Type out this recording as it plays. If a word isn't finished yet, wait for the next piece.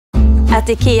At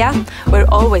IKEA, we're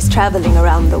always traveling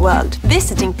around the world,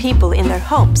 visiting people in their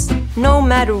homes. No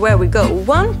matter where we go,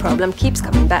 one problem keeps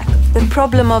coming back. The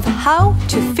problem of how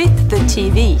to fit the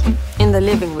TV in the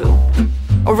living room.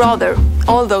 Or rather,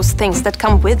 all those things that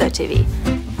come with a TV.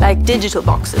 Like digital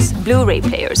boxes, Blu-ray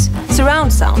players,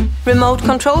 surround sound, remote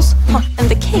controls, and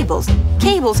the cables.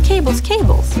 Cables, cables,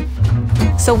 cables.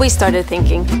 So we started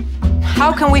thinking,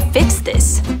 how can we fix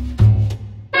this?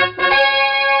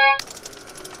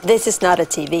 This is not a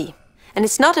TV, and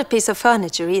it's not a piece of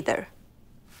furniture either.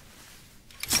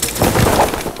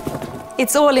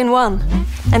 It's all in one,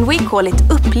 and we call it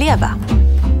UPPLEVA.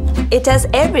 It has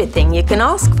everything you can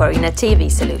ask for in a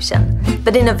TV solution,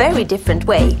 but in a very different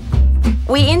way.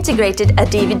 We integrated a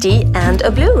DVD and a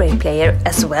Blu-ray player,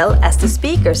 as well as the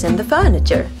speakers in the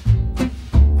furniture.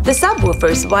 The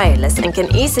subwoofer is wireless and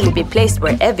can easily be placed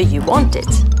wherever you want it.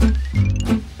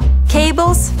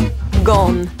 Cables?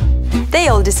 Gone. They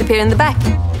all disappear in the back,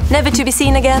 never to be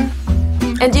seen again.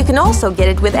 And you can also get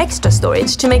it with extra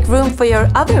storage to make room for your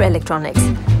other electronics.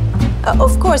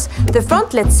 Of course, the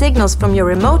front lets signals from your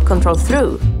remote control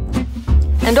through.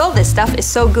 And all this stuff is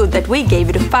so good that we gave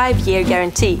it a 5-year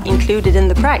guarantee included in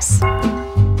the price.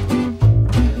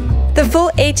 The full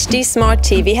HD Smart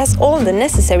TV has all the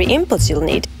necessary inputs you'll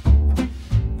need.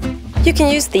 You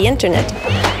can use the internet,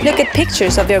 look at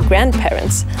pictures of your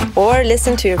grandparents, or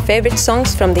listen to your favorite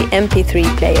songs from the MP3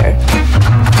 player.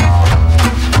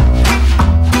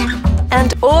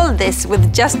 And all this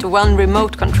with just one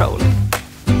remote control.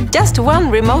 Just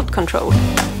one remote control.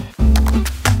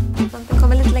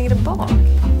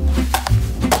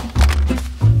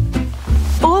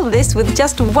 All this with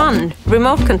just one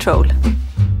remote control.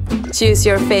 Choose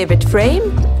your favorite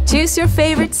frame, choose your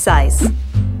favorite size.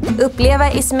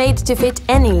 UPPLEVA is made to fit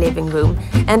any living room,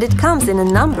 and it comes in a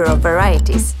number of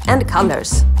varieties and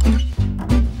colors.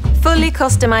 Fully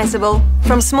customizable,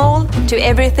 from small to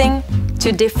everything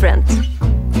to different.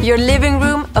 Your living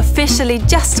room officially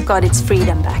just got its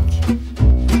freedom back.